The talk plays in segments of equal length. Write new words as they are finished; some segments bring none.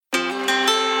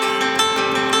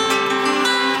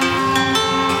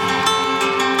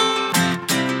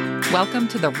Welcome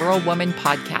to the Rural Woman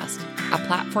Podcast, a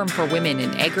platform for women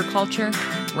in agriculture,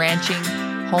 ranching,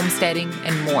 homesteading,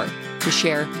 and more to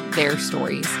share their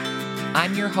stories.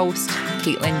 I'm your host,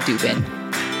 Caitlin Dubin.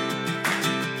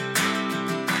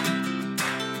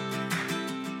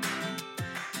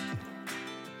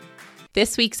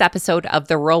 This week's episode of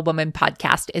the Rural Woman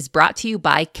Podcast is brought to you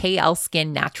by KL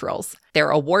Skin Naturals. Their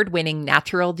award-winning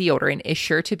natural deodorant is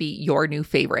sure to be your new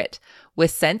favorite.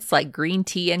 With scents like green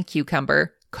tea and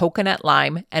cucumber, coconut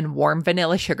lime, and warm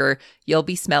vanilla sugar, you'll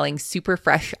be smelling super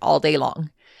fresh all day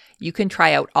long. You can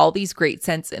try out all these great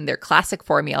scents in their classic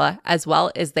formula, as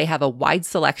well as they have a wide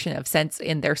selection of scents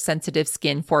in their sensitive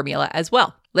skin formula as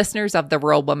well. Listeners of the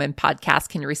Rural Woman Podcast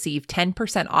can receive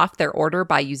 10% off their order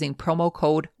by using promo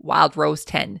code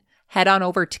WILDROSE10. Head on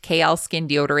over to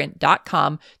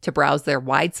klskindeodorant.com to browse their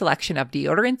wide selection of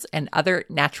deodorants and other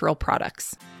natural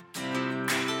products.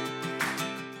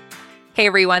 Hey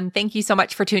everyone, thank you so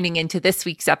much for tuning into this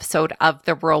week's episode of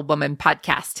the Rural Woman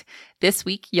Podcast. This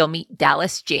week, you'll meet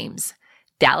Dallas James.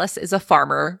 Dallas is a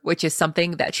farmer, which is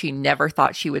something that she never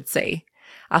thought she would say.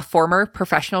 A former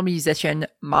professional musician,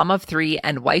 mom of three,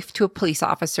 and wife to a police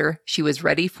officer, she was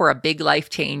ready for a big life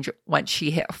change once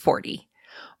she hit 40.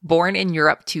 Born in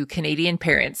Europe to Canadian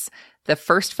parents, the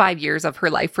first 5 years of her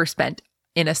life were spent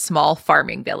in a small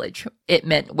farming village. It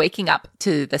meant waking up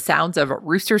to the sounds of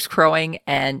roosters crowing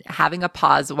and having a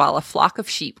pause while a flock of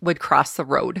sheep would cross the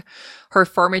road. Her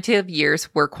formative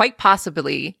years were quite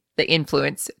possibly the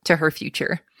influence to her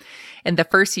future. In the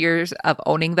first years of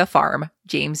owning the farm,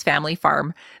 James Family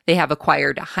Farm, they have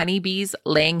acquired honeybees,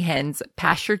 laying hens,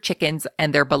 pastured chickens,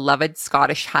 and their beloved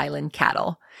Scottish Highland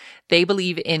cattle. They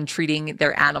believe in treating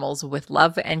their animals with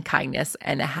love and kindness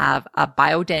and have a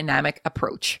biodynamic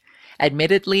approach.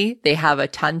 Admittedly, they have a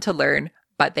ton to learn,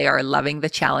 but they are loving the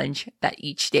challenge that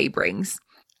each day brings.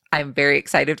 I'm very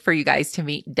excited for you guys to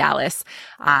meet Dallas.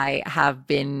 I have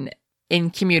been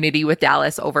in community with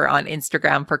Dallas over on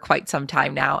Instagram for quite some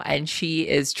time now, and she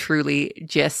is truly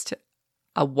just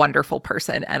a wonderful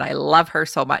person, and I love her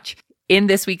so much. In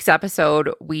this week's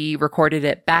episode, we recorded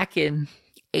it back in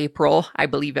April, I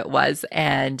believe it was,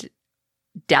 and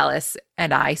Dallas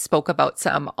and I spoke about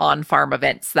some on-farm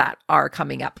events that are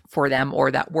coming up for them or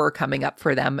that were coming up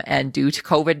for them. And due to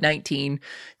COVID-19,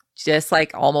 just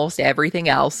like almost everything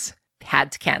else,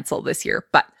 had to cancel this year.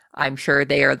 But I'm sure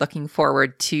they are looking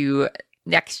forward to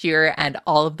next year and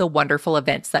all of the wonderful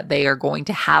events that they are going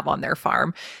to have on their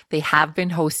farm. They have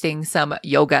been hosting some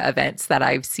yoga events that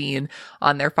I've seen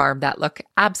on their farm that look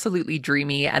absolutely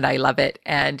dreamy, and I love it.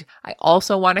 And I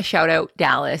also want to shout out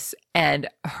Dallas and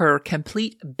her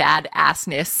complete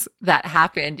badassness that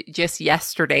happened just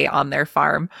yesterday on their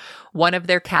farm. One of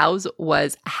their cows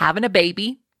was having a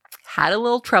baby, had a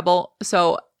little trouble,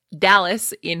 so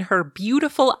Dallas, in her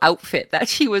beautiful outfit that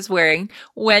she was wearing,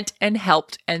 went and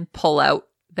helped and pull out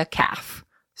the calf.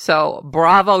 So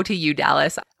bravo to you,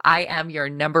 Dallas. I am your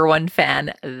number one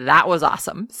fan. That was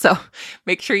awesome. So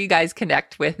make sure you guys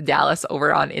connect with Dallas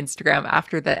over on Instagram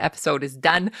after the episode is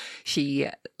done. She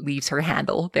leaves her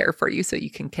handle there for you so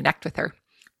you can connect with her.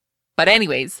 But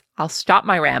anyways, I'll stop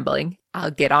my rambling.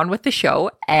 I'll get on with the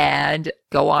show and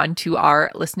go on to our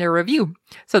listener review.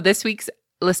 So this week's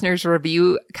listener's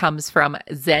review comes from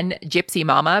Zen Gypsy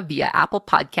Mama via Apple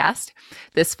Podcast.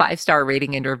 This 5-star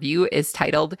rating and review is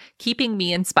titled, Keeping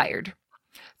Me Inspired.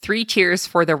 3 cheers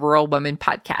for the Rural Woman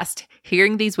Podcast.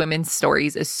 Hearing these women's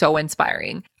stories is so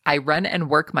inspiring. I run and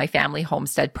work my family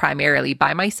homestead primarily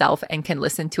by myself and can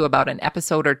listen to about an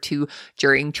episode or two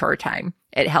during chore time.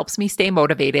 It helps me stay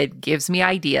motivated, gives me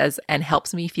ideas, and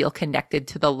helps me feel connected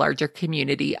to the larger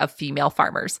community of female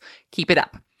farmers. Keep it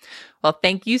up. Well,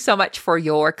 thank you so much for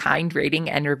your kind rating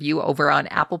and review over on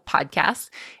Apple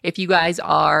Podcasts. If you guys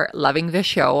are loving the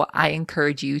show, I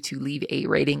encourage you to leave a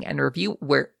rating and review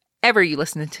wherever you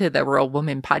listen to the Rural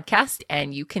Woman Podcast,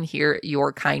 and you can hear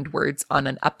your kind words on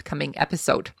an upcoming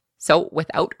episode. So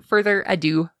without further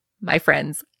ado, my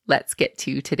friends, let's get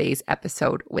to today's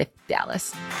episode with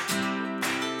Dallas.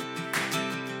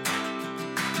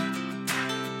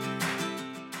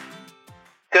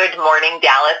 Good morning,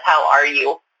 Dallas. How are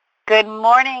you? Good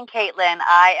morning, Caitlin.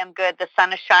 I am good. The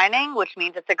sun is shining, which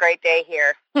means it's a great day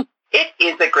here. It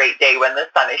is a great day when the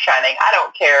sun is shining. I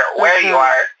don't care where you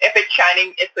are. If it's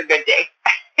shining, it's a good day.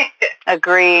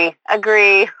 Agree.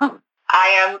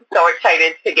 I am so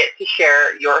excited to get to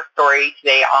share your story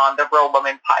today on the Rural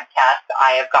Woman Podcast.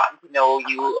 I have gotten to know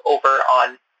you over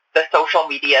on the social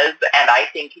medias, and I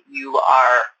think you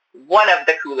are one of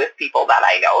the coolest people that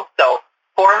I know. So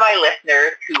for my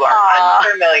listeners who are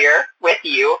unfamiliar with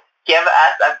you, give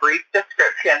us a brief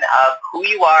description of who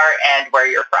you are and where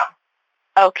you're from.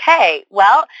 Okay.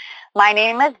 Well, my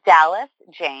name is Dallas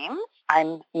James.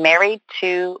 I'm married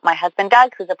to my husband,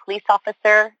 Doug, who's a police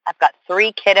officer. I've got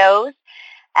 3 kiddos.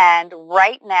 And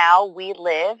right now we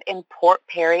live in Port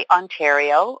Perry,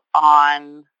 Ontario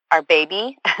on our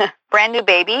baby, brand new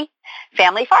baby,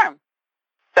 family farm.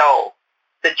 So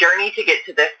the journey to get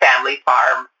to this family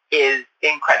farm is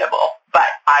incredible. But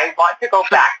I want to go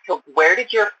back to where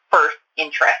did your first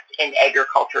interest in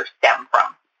agriculture stem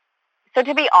from? So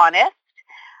to be honest,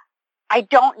 I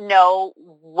don't know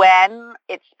when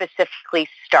it specifically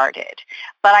started,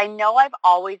 but I know I've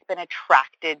always been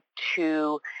attracted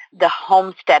to the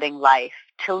homesteading life,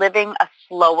 to living a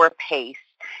slower pace,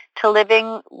 to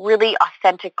living really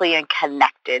authentically and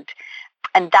connected.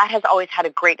 And that has always had a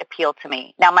great appeal to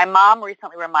me. Now, my mom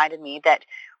recently reminded me that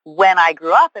when I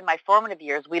grew up in my formative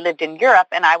years, we lived in Europe,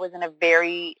 and I was in a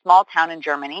very small town in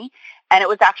Germany, and it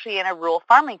was actually in a rural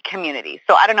farming community.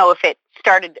 So I don't know if it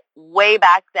started way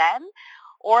back then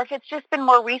or if it's just been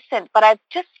more recent, but I've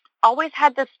just always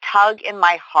had this tug in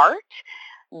my heart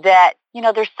that,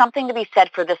 there's something to be said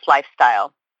for this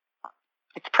lifestyle.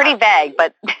 It's pretty vague,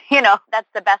 but, that's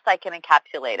the best I can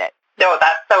encapsulate it. No,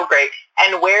 that's so great.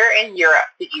 And where in Europe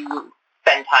did you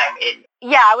spend time in?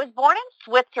 Yeah, I was born in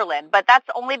Switzerland, but that's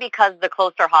only because the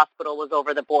closer hospital was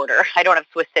over the border. I don't have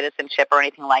Swiss citizenship or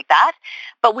anything like that.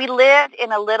 But we lived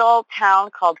in a little town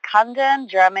called Kundun,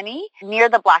 Germany, near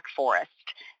the Black Forest.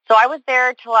 So I was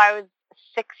there till I was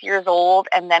 6 years old,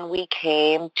 and then we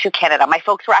came to Canada. My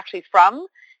folks were actually from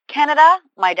Canada.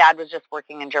 My dad was just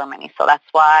working in Germany, so that's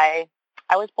why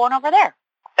I was born over there.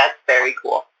 That's very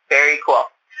cool. Very cool.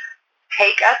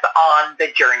 Take us on the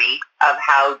journey of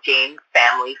how James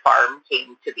Family Farm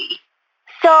came to be.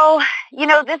 So,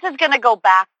 this is going to go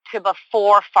back to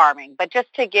before farming, but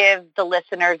just to give the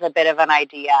listeners a bit of an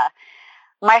idea.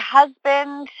 My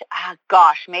husband,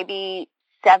 maybe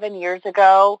 7 years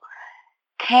ago,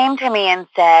 came to me and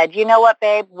said, you know what,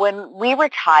 babe, when we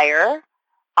retire,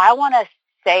 I want to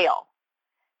sail.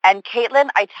 And Caitlin,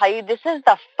 I tell you, this is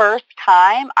the first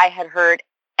time I had heard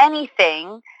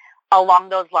anything along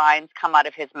those lines come out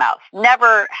of his mouth.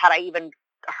 Never had I even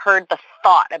heard the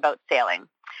thought about sailing.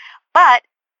 But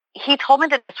he told me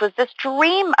that this was this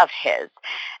dream of his.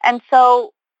 And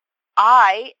so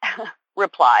I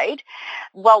replied,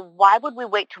 well, why would we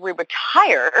wait till we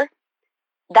retire?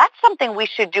 That's something we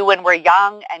should do when we're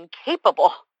young and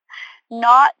capable,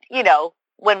 not,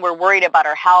 when we're worried about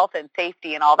our health and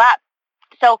safety and all that.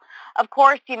 So, of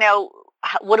course,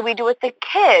 what do we do with the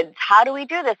kids? How do we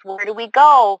do this? Where do we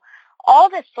go?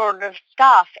 All this sort of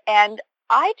stuff. And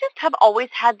I just have always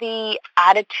had the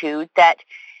attitude that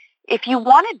if you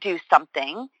want to do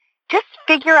something, just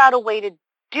figure out a way to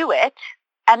do it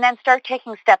and then start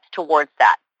taking steps towards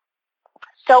that.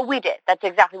 So we did. That's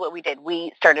exactly what we did.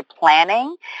 We started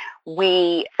planning.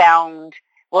 We found,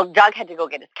 Doug had to go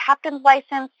get his captain's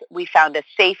license. We found a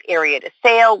safe area to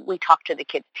sail. We talked to the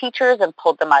kids' teachers and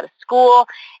pulled them out of school.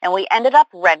 And we ended up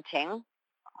renting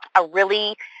a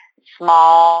really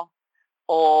small,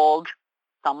 old,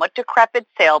 somewhat decrepit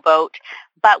sailboat,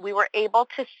 but we were able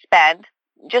to spend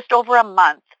just over a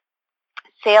month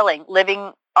sailing,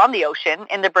 living on the ocean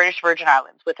in the British Virgin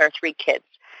Islands with our 3 kids.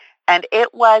 And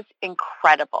it was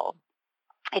incredible.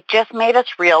 It just made us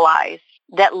realize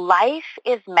that life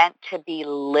is meant to be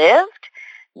lived.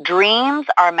 Dreams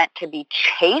are meant to be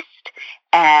chased.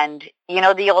 And,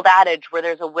 the old adage, where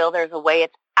there's a will, there's a way,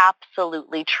 it's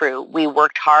absolutely true. We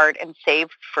worked hard and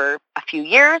saved for a few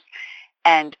years,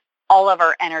 and all of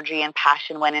our energy and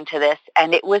passion went into this.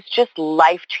 And it was just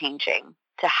life-changing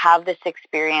to have this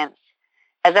experience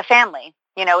as a family.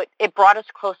 It brought us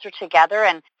closer together.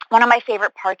 And one of my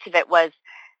favorite parts of it was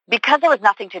because there was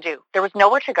nothing to do. There was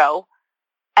nowhere to go,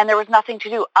 and there was nothing to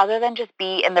do other than just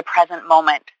be in the present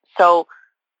moment. So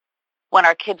when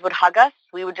our kids would hug us,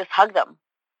 we would just hug them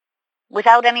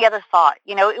without any other thought.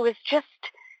 It was just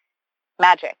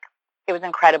magic. It was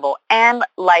incredible and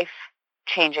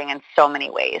life-changing in so many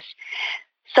ways.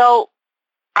 So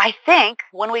I think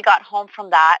when we got home from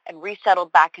that and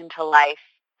resettled back into life,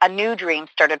 a new dream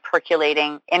started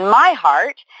percolating in my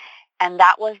heart, and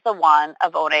that was the one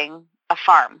of owning a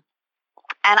farm.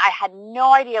 And I had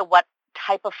no idea what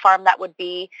type of farm that would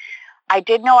be. I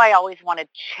did know I always wanted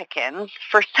chickens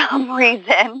for some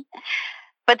reason,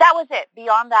 but that was it.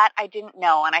 Beyond that, I didn't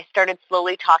know. And I started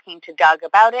slowly talking to Doug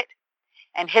about it,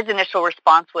 and his initial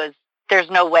response was, there's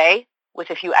no way,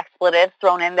 with a few expletives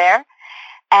thrown in there.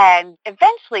 And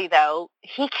eventually, though,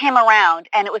 he came around,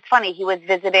 and it was funny. He was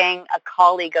visiting a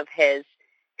colleague of his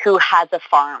who has a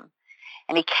farm.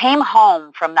 And he came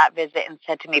home from that visit and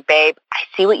said to me, babe, I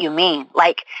see what you mean.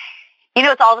 Like,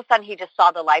 It's all of a sudden he just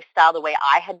saw the lifestyle the way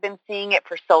I had been seeing it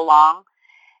for so long.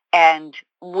 And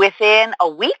within a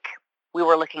week, we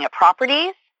were looking at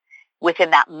properties.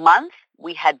 Within that month,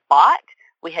 we had bought,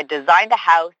 we had designed a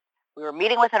house, we were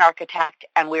meeting with an architect,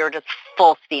 and we were just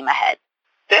full steam ahead.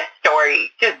 This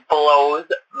story just blows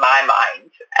my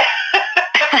mind.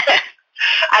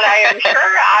 And I am sure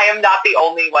I am not the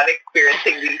only one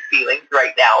experiencing these feelings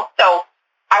right now. So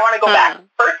I want to go back.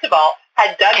 First of all,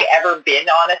 had Doug ever been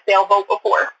on a sailboat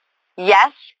before?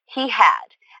 Yes, he had.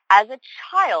 As a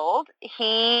child,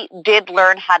 he did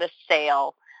learn how to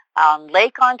sail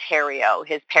Lake Ontario.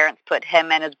 His parents put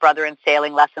him and his brother in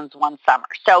sailing lessons one summer.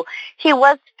 So he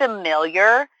was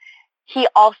familiar. He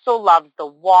also loves the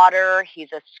water.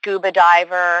 He's a scuba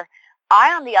diver.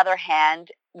 I, on the other hand,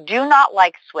 do not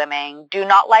like swimming, do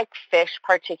not like fish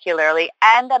particularly,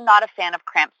 and I'm not a fan of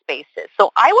cramped spaces.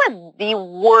 So I was the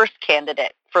worst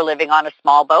candidate for living on a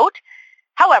small boat.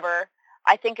 However,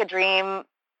 I think a dream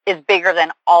is bigger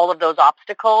than all of those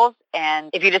obstacles. And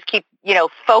if you just keep,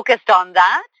 focused on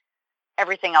that,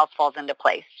 everything else falls into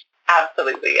place.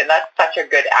 Absolutely. And that's such a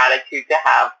good attitude to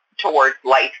have towards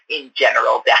life in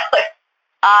general, Dallas.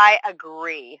 I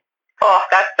agree. Oh,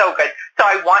 that's so good. So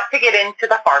I want to get into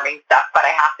the farming stuff, but I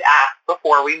have to ask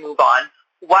before we move on,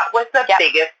 what was the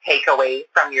biggest takeaway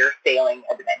from your sailing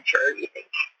adventure, you think?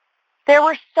 There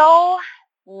were so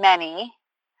many,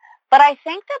 but I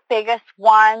think the biggest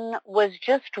one was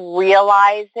just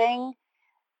realizing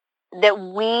that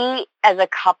we as a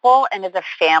couple and as a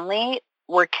family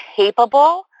were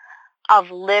capable of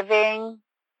living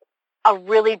a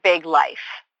really big life.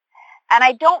 And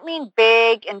I don't mean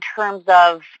big in terms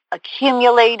of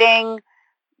accumulating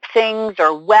things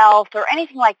or wealth or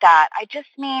anything like that. I just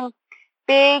mean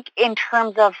big in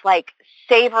terms of like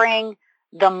savoring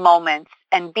the moments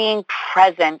and being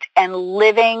present and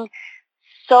living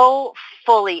so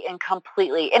fully and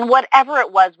completely in whatever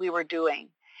it was we were doing.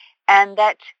 And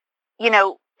that,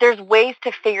 there's ways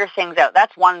to figure things out.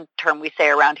 That's one term we say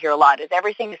around here a lot, is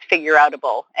everything is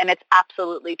figure-outable. And it's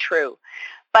absolutely true.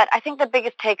 But I think the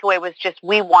biggest takeaway was just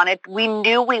we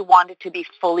knew we wanted to be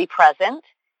fully present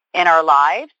in our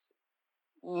lives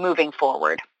moving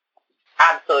forward.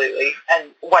 Absolutely.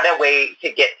 And what a way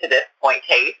to get to this point,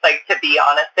 hey? Like to be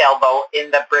on a sailboat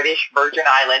in the British Virgin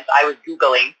Islands. I was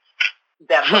Googling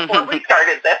them before we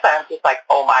started this. I was just like,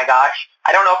 oh my gosh,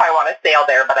 I don't know if I want to sail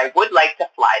there, but I would like to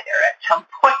fly there at some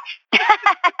point.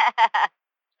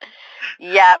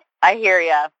 Yep, I hear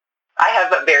you. I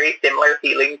have very similar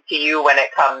feelings to you when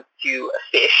it comes to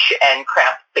fish and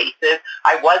cramped spaces.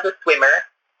 I was a swimmer.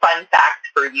 Fun fact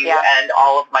for you and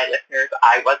all of my listeners,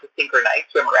 I was a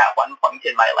synchronized swimmer at one point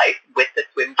in my life with the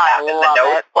swim cap and the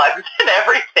nose plugs and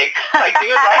everything. So I do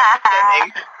like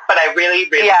swimming, but I really,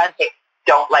 really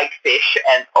don't like fish,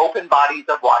 and open bodies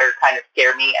of water kind of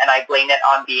scare me, and I blame it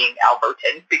on being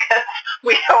Albertan because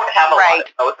we don't have a lot of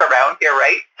those around here,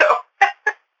 right? So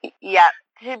yeah,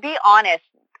 to be honest,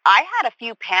 I had a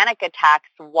few panic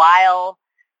attacks while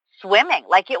swimming.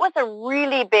 Like, it was a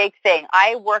really big thing.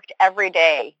 I worked every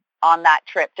day on that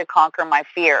trip to conquer my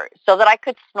fear so that I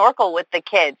could snorkel with the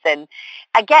kids. And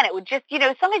again, it would just,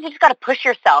 sometimes you just got to push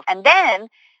yourself. And then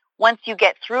once you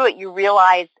get through it, you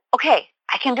realize, okay,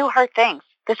 I can do hard things.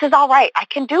 This is all right. I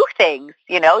can do things,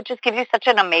 it just gives you such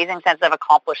an amazing sense of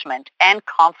accomplishment and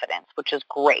confidence, which is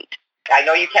great. I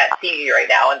know you can't see me right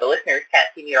now, and the listeners can't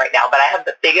see me right now, but I have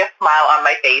the biggest smile on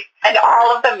my face and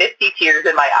all of the misty tears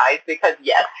in my eyes because,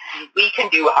 yes, we can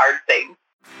do hard things.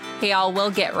 Hey, all,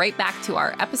 we'll get right back to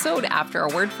our episode after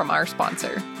a word from our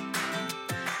sponsor.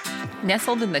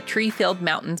 Nestled in the tree-filled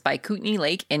mountains by Kootenay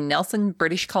Lake in Nelson,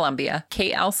 British Columbia,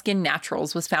 KL Skin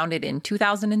Naturals was founded in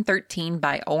 2013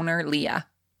 by owner Leah.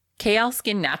 KL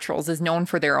Skin Naturals is known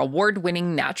for their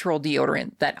award-winning natural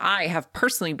deodorant that I have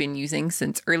personally been using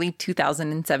since early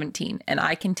 2017, and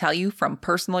I can tell you from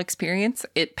personal experience,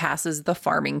 it passes the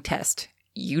farming test.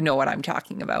 You know what I'm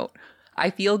talking about.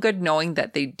 I feel good knowing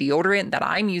that the deodorant that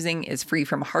I'm using is free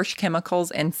from harsh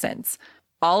chemicals and scents.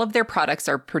 All of their products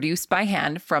are produced by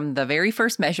hand from the very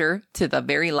first measure to the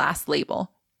very last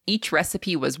label. Each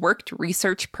recipe was worked,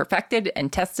 researched, perfected,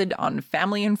 and tested on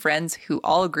family and friends who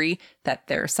all agree that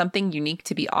there's something unique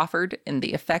to be offered in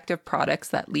the effective products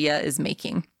that Leah is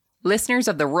making. Listeners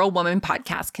of the Rural Woman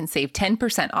podcast can save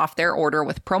 10% off their order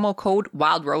with promo code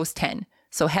WildRose10.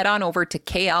 So head on over to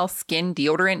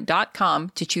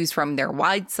klskindeodorant.com to choose from their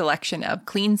wide selection of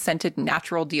clean scented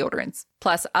natural deodorants,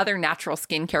 plus other natural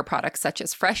skincare products such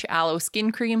as fresh aloe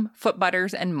skin cream, foot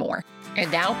butters, and more.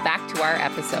 And now back to our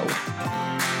episode.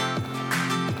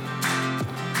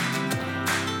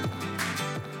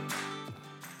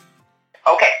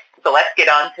 Okay, so let's get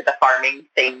on to the farming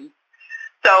thing.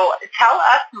 So tell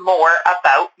us more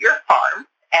about your farm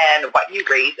and what you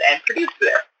raise and produce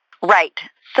there. Right.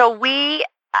 So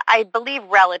I believe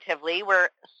relatively, we're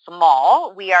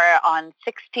small. We are on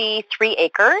 63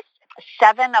 acres,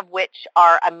 7 of which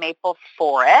are a maple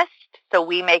forest. So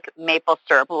we make maple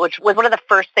syrup, which was one of the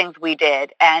first things we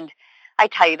did. And I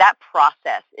tell you, that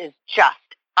process is just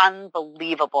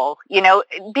unbelievable. You know,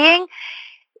 being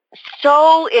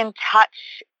so in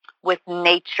touch with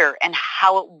nature and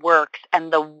how it works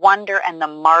and the wonder and the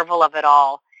marvel of it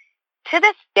all. To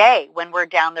this day, when we're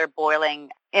down there boiling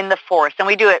in the forest, and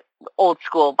we do it old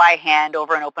school, by hand,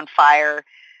 over an open fire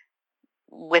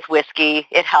with whiskey,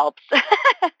 it helps.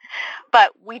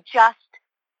 But we just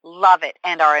love it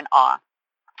and are in awe.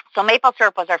 So maple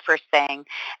syrup was our first thing,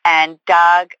 and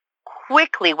Doug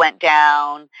quickly went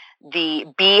down the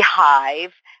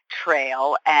beehive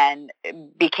trail and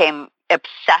became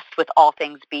obsessed with all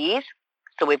things bees.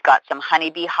 So we've got some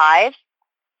honeybee hives.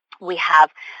 We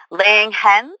have laying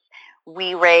hens.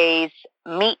 We raise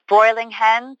meat broiling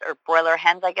hens, or broiler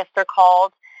hens, I guess they're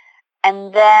called.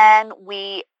 And then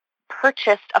we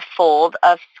purchased a fold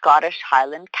of Scottish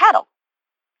Highland cattle.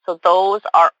 So those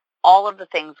are all of the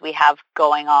things we have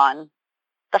going on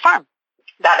the farm.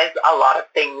 That is a lot of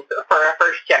things for a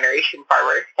first-generation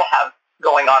farmer to have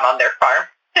going on their farm.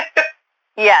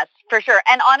 Yes, for sure.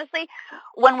 And honestly,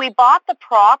 when we bought the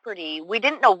property, we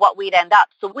didn't know what we'd end up.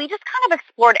 So we just kind of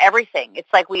explored everything.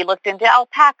 It's like we looked into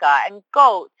alpaca and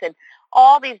goats and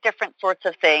all these different sorts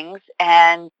of things.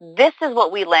 And this is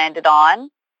what we landed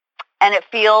on. And it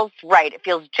feels right. It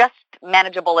feels just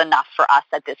manageable enough for us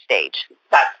at this stage.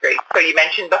 That's great. So you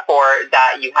mentioned before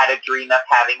that you had a dream of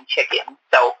having chickens.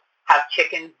 So have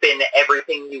chickens been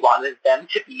everything you wanted them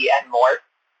to be and more?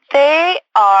 They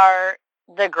are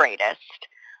the greatest.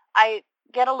 I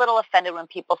get a little offended when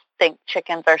people think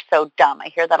chickens are so dumb. I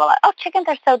hear that a lot. Oh, chickens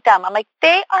are so dumb. I'm like,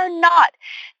 they are not.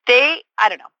 I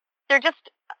don't know. They're just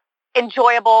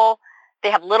enjoyable.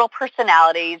 They have little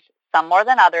personalities, some more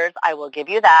than others. I will give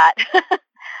you that.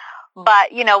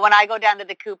 But, you know, when I go down to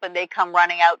the coop and they come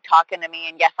running out talking to me,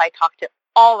 and yes, I talk to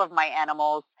all of my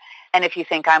animals. And if you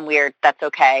think I'm weird, that's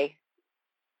okay.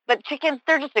 But chickens,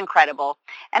 they're just incredible.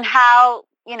 And how,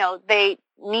 you know, they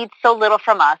need so little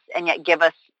from us and yet give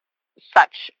us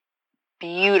such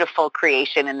beautiful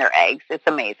creation in their eggs. It's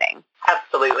amazing.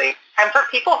 Absolutely. And for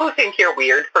people who think you're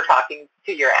weird for talking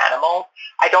to your animals,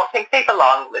 I don't think they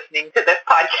belong listening to this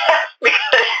podcast because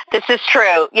this is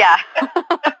true. Yeah.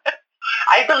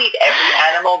 I believe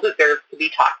every animal deserves to be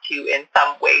talked to in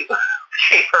some way,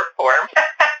 shape, or form.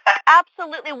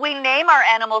 Absolutely. We name our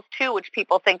animals too, which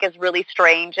people think is really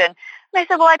strange. And I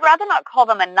said, well, I'd rather not call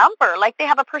them a number. Like, they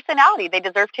have a personality. They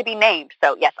deserve to be named.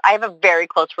 So yes, I have a very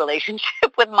close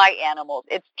relationship with my animals.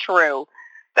 It's true.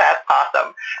 That's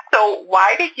awesome. So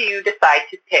why did you decide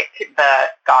to pick the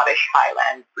Scottish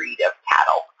Highland breed of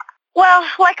cattle? Well,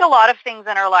 like a lot of things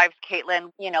in our lives,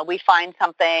 Caitlin, you know, we find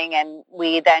something and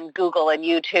we then Google and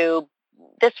YouTube.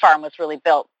 This farm was really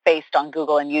built based on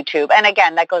Google and YouTube. And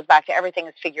again, that goes back to everything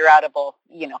is figure-outable.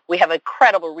 You know, we have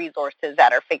incredible resources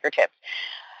at our fingertips.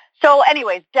 So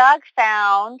anyways, Doug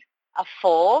found a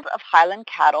fold of Highland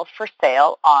cattle for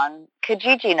sale on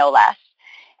Kijiji, no less.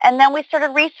 And then we started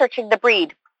researching the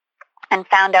breed and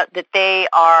found out that they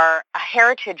are a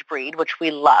heritage breed, which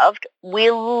we loved. We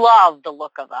love the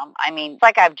look of them. I mean, it's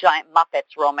like I have giant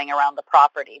Muppets roaming around the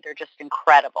property. They're just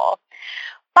incredible.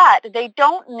 But they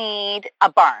don't need a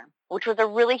barn, which was a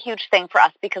really huge thing for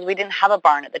us because we didn't have a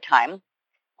barn at the time.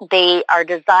 They are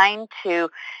designed to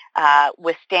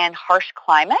withstand harsh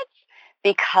climates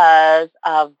because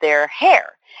of their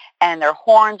hair. And their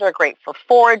horns are great for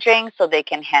foraging, so they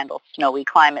can handle snowy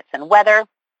climates and weather.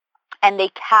 And they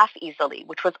calf easily,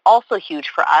 which was also huge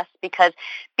for us because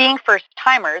being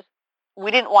first-timers, we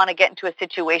didn't want to get into a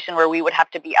situation where we would have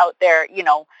to be out there, you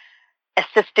know,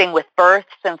 assisting with births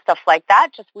and stuff like that.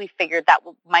 Just we figured that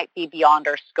might be beyond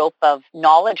our scope of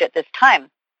knowledge at this time.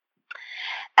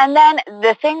 And then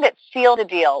the thing that sealed the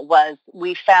deal was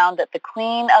we found that the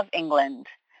Queen of England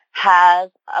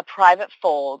has a private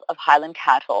fold of Highland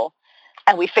cattle.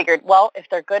 And we figured, well, if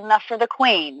they're good enough for the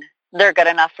Queen, they're good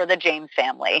enough for the James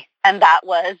family. And that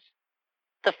was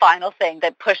the final thing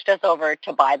that pushed us over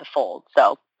to buy the fold.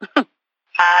 So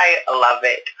I love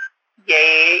it.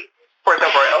 Yay for the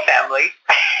royal family.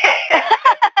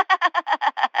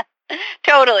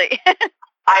 Totally.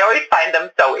 I always find them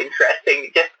so interesting,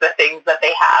 just the things that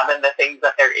they have and the things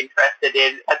that they're interested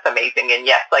in. That's amazing. And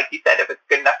yes, like you said, if it's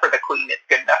good enough for the Queen, it's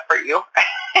good enough for you.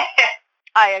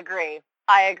 I agree.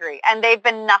 And they've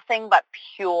been nothing but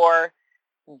pure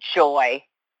joy.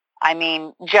 I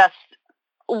mean, just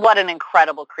what an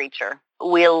incredible creature.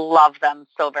 We love them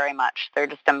so very much. They're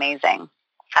just amazing.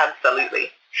 Absolutely.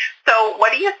 So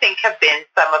what do you think have been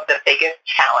some of the biggest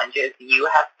challenges you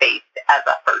have faced as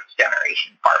a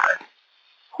first-generation farmer?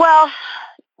 Well,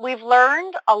 we've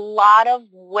learned a lot of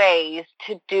ways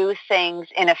to do things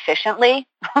inefficiently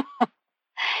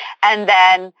and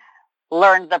then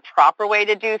learned the proper way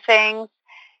to do things.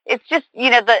 It's just,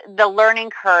 the learning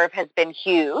curve has been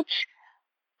huge.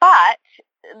 But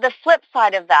the flip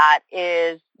side of that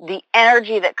is the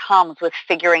energy that comes with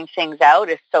figuring things out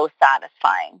is so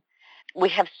satisfying. We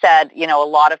have said, a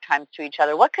lot of times to each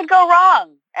other, what could go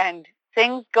wrong? And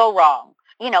things go wrong.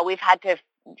 We've had to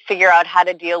figure out how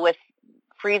to deal with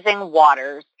freezing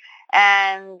waters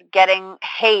and getting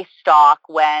hay stock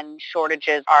when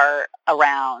shortages are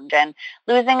around and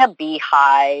losing a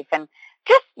beehive and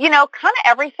just, kind of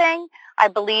everything. I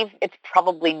believe it's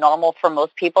probably normal for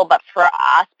most people, but for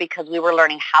us, because we were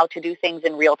learning how to do things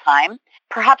in real time,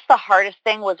 perhaps the hardest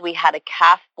thing was we had a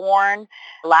calf born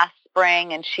last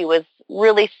spring and she was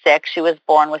really sick. She was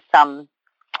born with some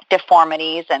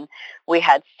deformities and we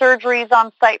had surgeries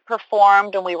on site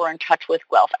performed and we were in touch with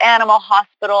Guelph Animal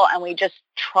Hospital and we just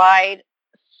tried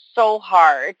so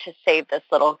hard to save this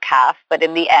little calf. But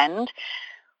in the end,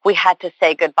 we had to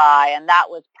say goodbye, and that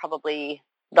was probably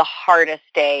the hardest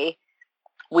day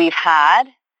we've had,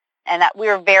 and that we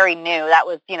were very new. That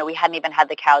was, we hadn't even had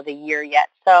the cows a year yet.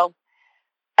 So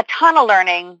a ton of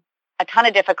learning, a ton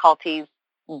of difficulties,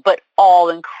 but all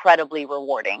incredibly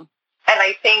rewarding. And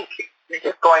I think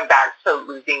just going back to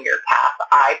losing your calf,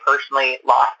 I personally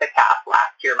lost a calf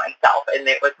last year myself, and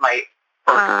it was my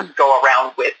first go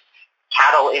around with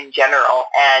cattle in general.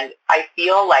 And I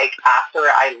feel like after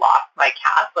I lost my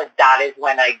calf, like that is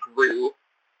when I grew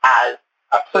as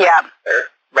a producer,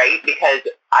 right? Because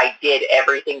I did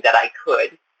everything that I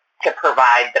could to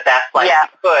provide the best life I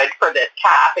could for this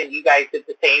calf. And you guys did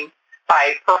the same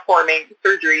by performing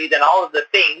surgeries and all of the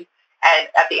things. And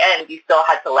at the end, you still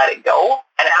had to let it go.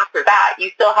 And after that,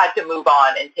 you still had to move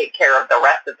on and take care of the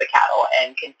rest of the cattle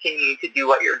and continue to do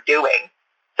what you're doing.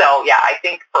 So, yeah, I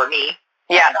think for me,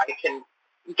 and I can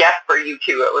guess for you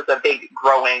too, it was a big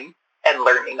growing and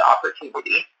learning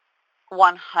opportunity.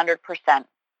 100%.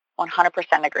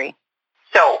 100% agree.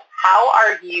 So how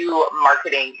are you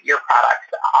marketing your products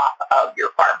off of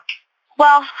your farm?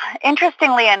 Well,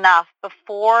 interestingly enough,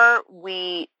 before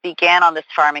we began on this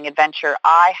farming adventure,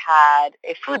 I had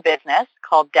a food business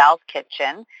called Dal's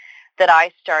Kitchen that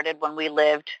I started when we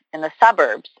lived in the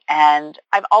suburbs. And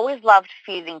I've always loved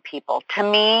feeding people. To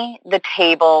me, the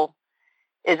table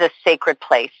is a sacred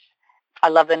place. I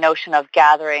love the notion of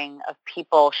gathering, of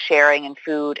people sharing in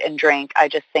food and drink. I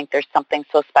just think there's something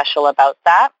so special about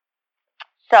that.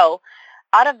 So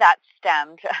out of that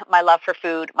stemmed my love for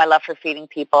food, my love for feeding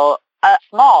people, a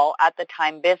small, at the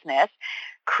time, business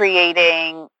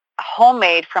creating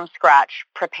homemade from scratch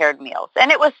prepared meals.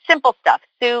 And it was simple stuff,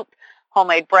 soup,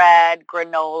 homemade bread,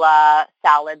 granola,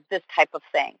 salads, this type of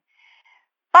thing.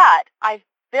 But I've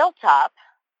built up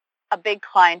a big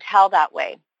clientele that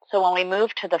way. So when we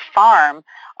moved to the farm,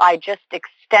 I just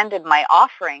extended my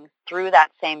offerings through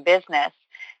that same business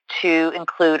to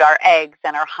include our eggs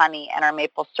and our honey and our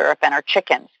maple syrup and our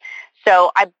chickens.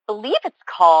 So I believe it's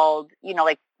called,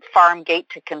 like farm gate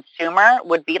to consumer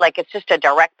would be like, it's just a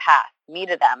direct path, me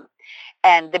to them.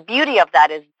 And the beauty of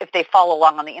that is if they follow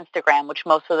along on the Instagram, which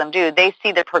most of them do, they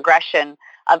see the progression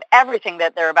of everything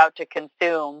that they're about to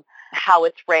consume, how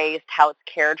it's raised, how it's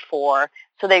cared for.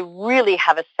 So they really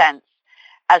have a sense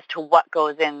as to what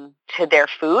goes into their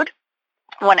food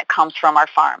when it comes from our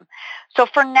farm. So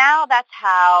for now, that's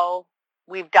how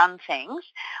we've done things.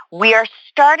 We are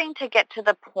starting to get to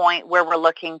the point where we're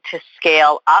looking to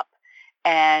scale up,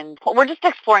 and we're just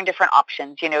exploring different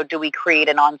options. Do we create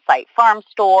an on-site farm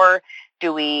store?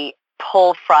 Do we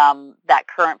pull from that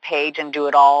current page and do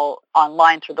it all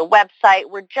online through the website?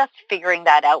 We're just figuring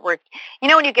that out. When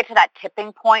you get to that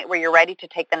tipping point where you're ready to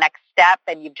take the next step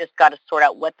and you've just got to sort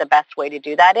out what the best way to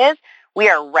do that is, we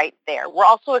are right there. We're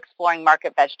also exploring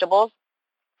market vegetables.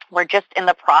 We're just in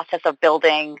the process of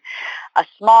building a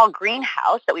small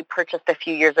greenhouse that we purchased a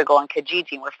few years ago on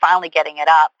Kijiji. We're finally getting it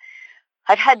up.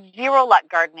 I've had zero luck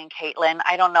gardening, Caitlin.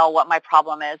 I don't know what my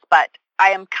problem is, but I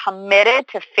am committed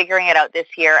to figuring it out this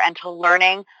year and to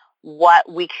learning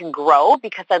what we can grow,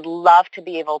 because I'd love to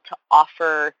be able to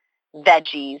offer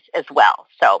veggies as well.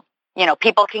 So,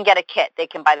 people can get a kit. They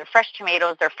can buy their fresh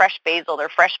tomatoes, their fresh basil, their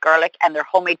fresh garlic, and their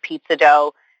homemade pizza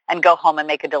dough and go home and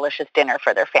make a delicious dinner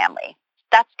for their family.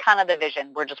 That's kind of the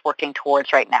vision we're just working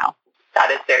towards right now.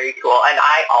 That is very cool. And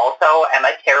I also am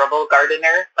a terrible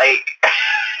gardener.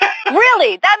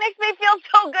 Really? That makes me feel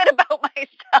so good about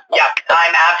myself. Yep,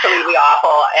 I'm absolutely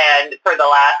awful. And for the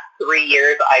last 3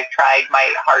 years, I've tried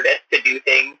my hardest to do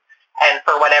things. And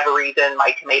for whatever reason,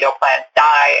 my tomato plants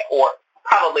die, or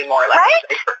probably more or less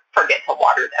I forget to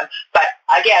water them. But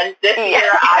again, this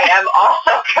year I am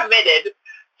also committed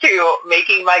to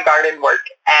making my garden work.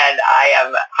 And I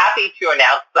am happy to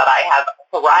announce that I have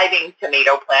thriving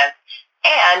tomato plants.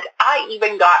 And I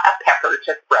even got a pepper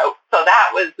to sprout. So that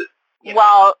was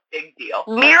big deal.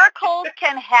 Miracles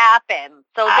can happen.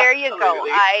 So there you go.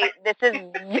 This is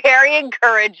very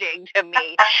encouraging to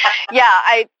me.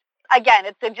 Again,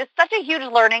 it's just such a huge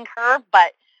learning curve,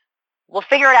 but we'll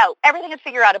figure it out. Everything is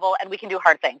figure outable, and we can do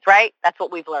hard things, right? That's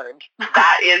what we've learned.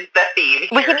 That is the theme here.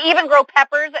 We can even grow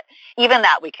peppers. Even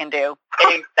that we can do.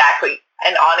 Exactly.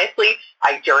 And honestly,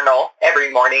 I journal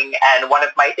every morning, and one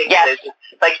of my things is,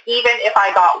 like, even if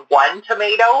I got one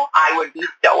tomato, I would be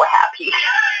so happy.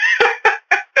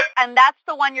 And that's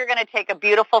the one you're going to take a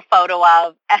beautiful photo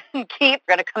of and keep.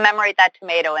 You're going to commemorate that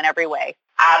tomato in every way.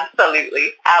 Absolutely.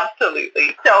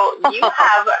 Absolutely. So you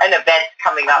have an event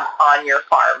coming up on your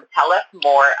farm. Tell us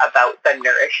more about the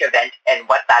Nourish event and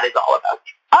what that is all about.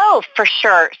 Oh, for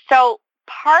sure. So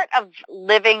part of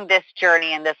living this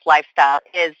journey and this lifestyle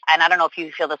is, and I don't know if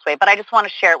you feel this way, but I just want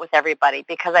to share it with everybody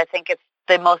because I think it's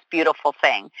the most beautiful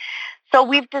thing. So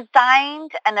we've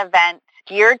designed an event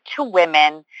geared to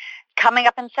women coming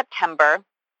up in September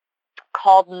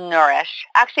called Nourish.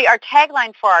 Actually, our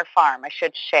tagline for our farm, I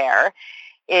should share,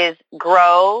 is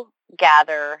grow,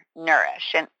 gather,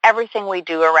 nourish. And everything we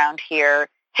do around here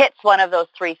hits one of those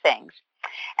three things.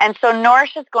 And so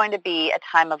Nourish is going to be a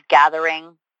time of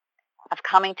gathering, of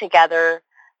coming together,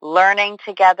 learning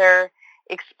together,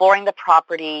 exploring the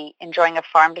property, enjoying a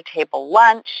farm-to-table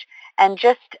lunch, and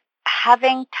just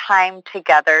having time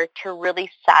together to really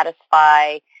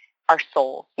satisfy our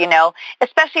soul,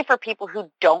 especially for people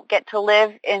who don't get to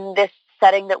live in this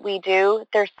setting that we do.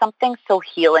 There's something so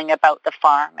healing about the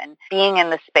farm and being in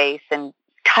the space and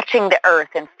touching the earth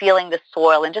and feeling the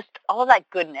soil and just all of that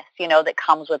goodness, that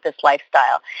comes with this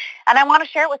lifestyle. And I want to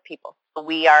share it with people.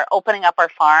 We are opening up our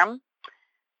farm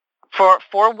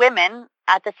for women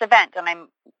at this event, and I'm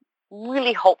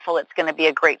really hopeful it's going to be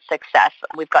a great success.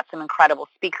 We've got some incredible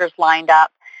speakers lined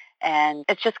up, and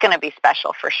it's just going to be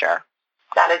special for sure.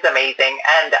 That is amazing.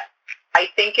 And I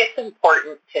think it's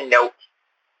important to note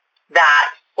that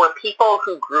for people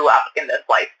who grew up in this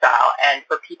lifestyle and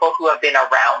for people who have been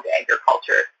around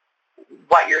agriculture,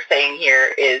 what you're saying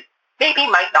here is maybe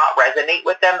might not resonate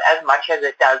with them as much as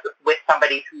it does with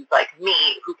somebody who's like me,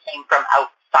 who came from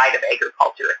outside of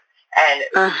agriculture. And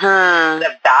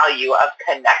the value of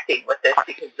connecting with this,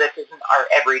 because this isn't our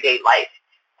everyday life.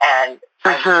 And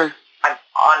I'm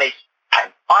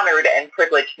honored and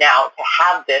privileged now to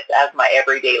have this as my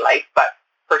everyday life. But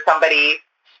for somebody,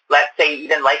 let's say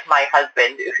even like my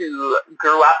husband who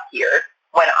grew up here,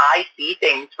 when I see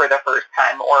things for the first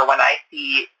time or when I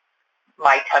see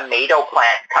my tomato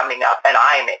plant coming up and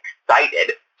I'm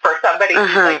excited, for somebody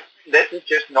who's like, this is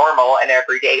just normal and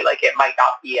everyday, like it might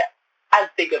not be as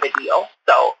big of a deal.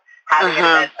 So having an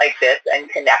event like this and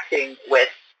connecting with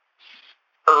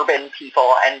urban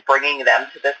people and bringing them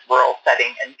to this rural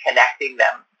setting and connecting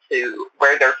them to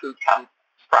where their food comes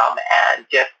from and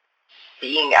just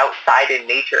being outside in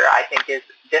nature, I think is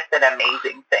just an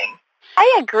amazing thing.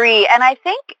 I agree. And I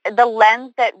think the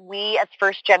lens that we as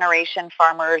first-generation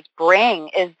farmers bring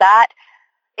is that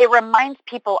it reminds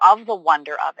people of the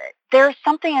wonder of it. There's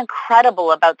something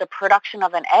incredible about the production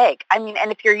of an egg. I mean,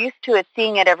 and if you're used to it,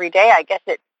 seeing it every day, I guess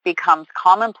it becomes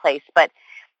commonplace. But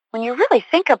when you really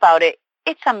think about it,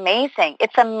 it's amazing.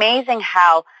 It's amazing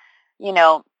how,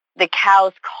 the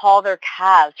cows call their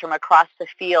calves from across the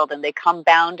field and they come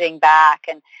bounding back.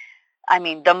 And I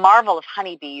mean, the marvel of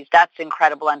honeybees, that's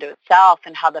incredible unto itself,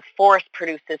 and how the forest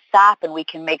produces sap and we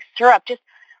can make syrup. Just,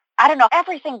 I don't know,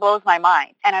 everything blows my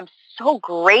mind. And I'm so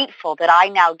grateful that I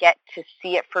now get to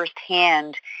see it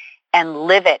firsthand and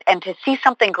live it and to see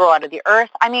something grow out of the earth.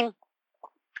 I mean,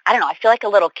 I don't know, I feel like a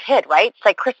little kid, right? It's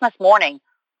like Christmas morning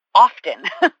often.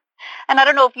 And I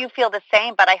don't know if you feel the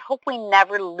same, but I hope we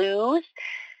never lose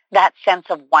that sense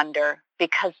of wonder,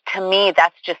 because to me,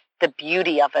 that's just the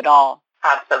beauty of it all.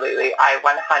 Absolutely. I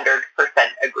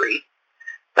 100% agree.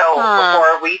 So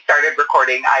before we started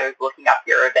recording, I was looking up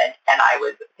your event and I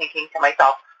was thinking to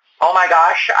myself, oh my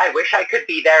gosh, I wish I could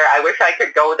be there. I wish I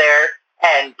could go there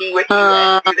and be with you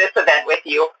and do this event with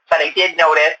you. But I did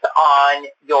notice on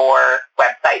your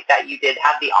website that you did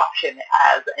have the option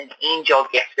as an angel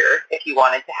gifter if you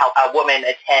wanted to help a woman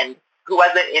attend who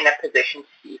wasn't in a position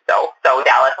to do so. So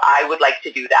Dallas, I would like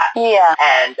to do that. Yeah.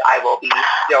 And I will be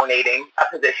donating a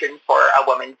position for a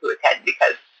woman to attend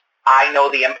because I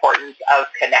know the importance of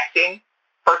connecting,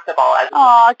 first of all, as a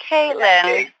woman.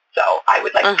 Caitlin. So I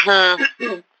would like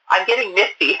to, I'm getting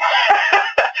misty.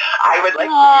 I would like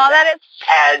to do that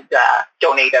and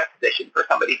donate a position for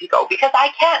somebody to go because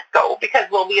I can't go because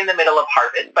we'll be in the middle of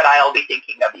harvest, but I'll be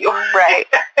thinking of you. Right.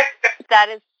 That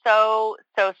is so,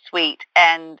 so sweet.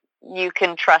 And you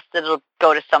can trust that it'll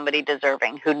go to somebody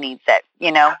deserving who needs it,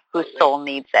 Absolutely. Whose soul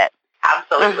needs it.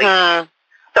 Absolutely.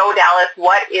 So Dallas,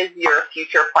 what is your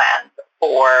future plans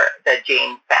for the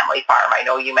James Family Farm? I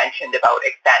know you mentioned about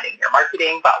expanding your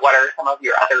marketing, but what are some of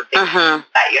your other big plans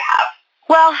that you have?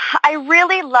 Well, I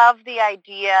really love the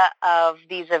idea of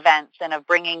these events and of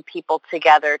bringing people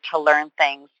together to learn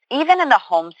things. Even in the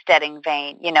homesteading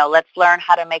vein, let's learn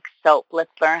how to make soap.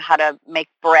 Let's learn how to make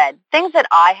bread. Things that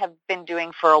I have been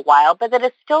doing for a while, but that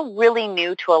is still really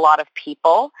new to a lot of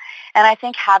people. And I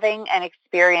think having an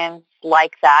experience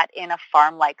like that in a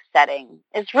farm-like setting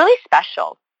is really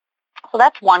special. So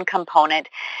that's one component.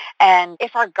 And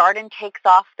if our garden takes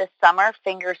off this summer,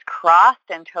 fingers crossed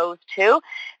and toes too,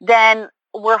 then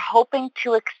we're hoping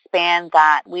to expand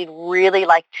that. We'd really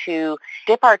like to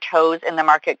dip our toes in the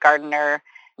market gardener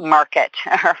market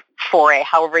or foray,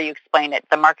 however you explain it,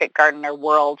 the market gardener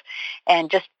world,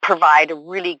 and just provide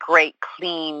really great,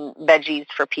 clean veggies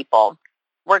for people.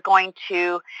 We're going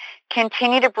to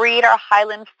continue to breed our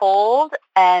Highland foals,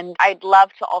 and I'd love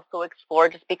to also explore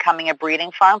just becoming a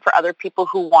breeding farm for other people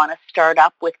who want to start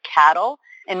up with cattle.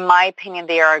 In my opinion,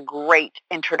 they are a great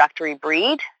introductory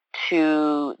breed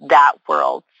to that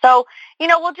world. So,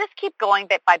 we'll just keep going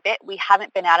bit by bit. We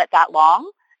haven't been at it that long,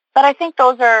 but I think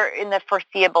those are in the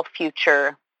foreseeable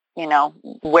future,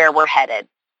 where we're headed.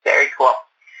 Very cool.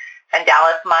 And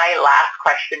Dallas, my last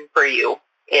question for you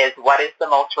is, what is the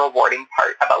most rewarding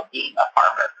part about being a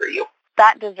farmer for you?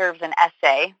 That deserves an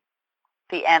essay,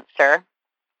 the answer.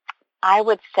 I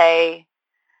would say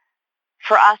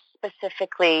for us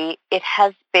specifically,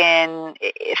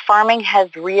 farming has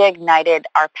reignited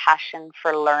our passion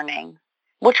for learning,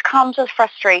 which comes with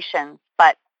frustration,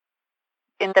 but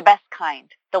in the best kind,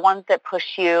 the ones that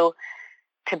push you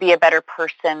to be a better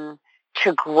person,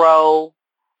 to grow,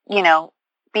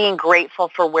 being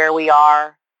grateful for where we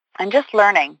are, and just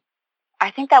learning.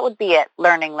 I think that would be it.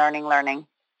 Learning.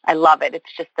 I love it.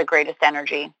 It's just the greatest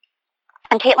energy.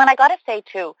 And Caitlin, I got to say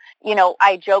too,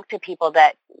 I joke to people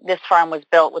that this farm was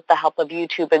built with the help of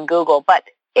YouTube and Google, but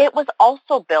it was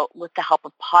also built with the help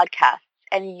of podcasts.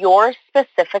 And yours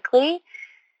specifically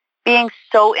being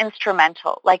so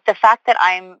instrumental. Like the fact that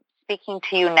I'm speaking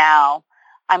to you now,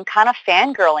 I'm kind of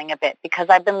fangirling a bit because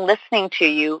I've been listening to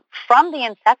you from the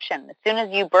inception. As soon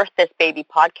as you birthed this baby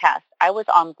podcast, I was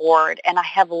on board and I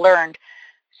have learned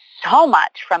so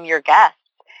much from your guests.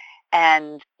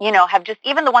 And, have just,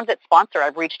 even the ones that sponsor,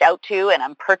 I've reached out to and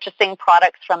I'm purchasing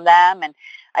products from them and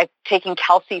I've taken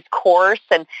Kelsey's course.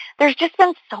 And there's just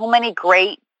been so many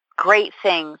great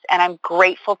things. And I'm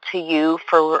grateful to you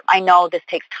I know this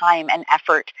takes time and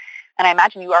effort. And I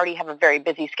imagine you already have a very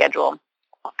busy schedule.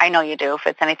 I know you do if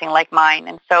it's anything like mine.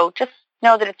 And so just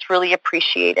know that it's really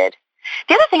appreciated.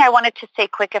 The other thing I wanted to say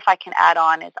quick, if I can add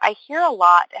on, is I hear a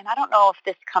lot, and I don't know if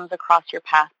this comes across your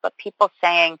path, but people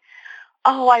saying,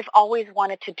 oh, I've always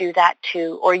wanted to do that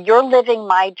too, or you're living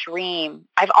my dream.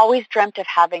 I've always dreamt of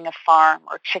having a farm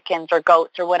or chickens or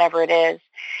goats or whatever it is.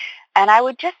 And I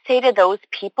would just say to those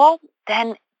people,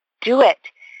 then do it,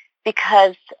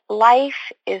 because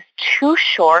life is too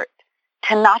short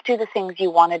to not do the things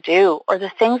you want to do or the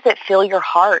things that fill your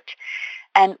heart.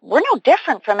 And we're no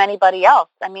different from anybody else.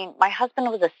 I mean, my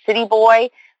husband was a city boy.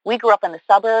 We grew up in the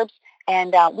suburbs,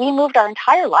 and we moved our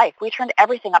entire life. We turned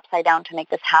everything upside down to make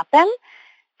this happen,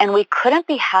 and we couldn't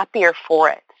be happier for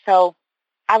it. So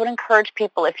I would encourage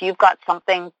people, if you've got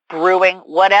something brewing,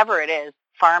 whatever it is,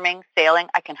 farming, sailing,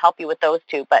 I can help you with those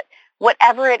two. But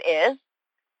whatever it is,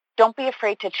 don't be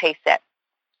afraid to chase it.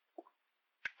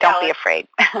 Don't be afraid.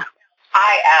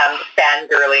 I am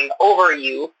fangirling over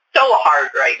you so hard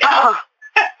right now.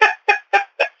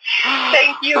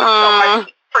 Thank you so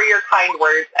much for your kind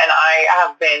words, and I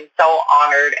have been so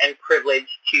honored and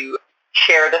privileged to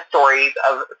share the stories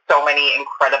of so many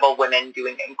incredible women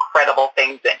doing incredible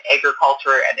things in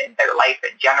agriculture and in their life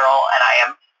in general, and I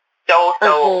am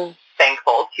so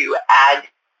thankful to add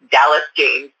Dallas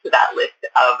James to that list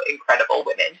of incredible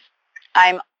women.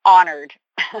 I'm honored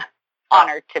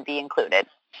to be included.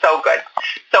 So good.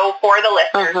 So for the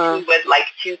listeners who would like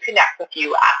to connect with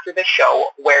you after the show,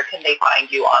 where can they find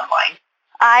you online?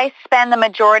 I spend the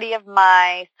majority of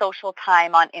my social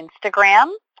time on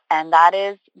Instagram and that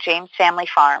is James Family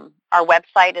Farm. Our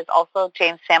website is also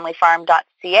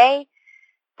jamesfamilyfarm.ca,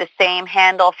 the same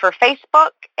handle for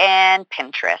Facebook and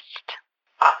Pinterest.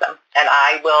 Awesome. And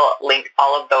I will link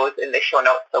all of those in the show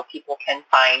notes so people can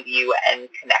find you and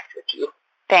connect with you.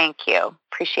 Thank you.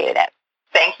 Appreciate it.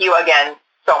 Thank you again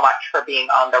so much for being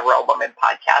on the Rural Woman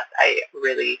podcast. I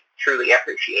really, truly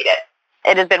appreciate it.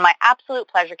 It has been my absolute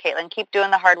pleasure, Caitlin. Keep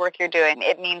doing the hard work you're doing.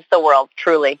 It means the world,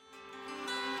 truly.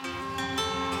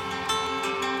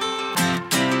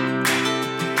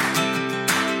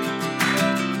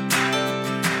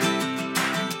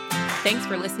 Thanks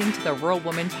for listening to the Rural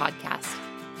Woman podcast.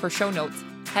 For show notes,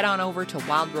 head on over to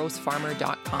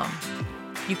wildrosefarmer.com.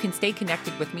 You can stay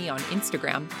connected with me on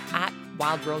Instagram at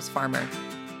wildrosefarmer.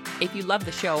 If you love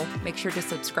the show, make sure to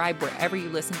subscribe wherever you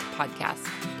listen to podcasts.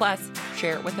 Plus,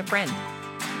 share it with a friend.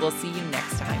 We'll see you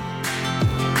next time.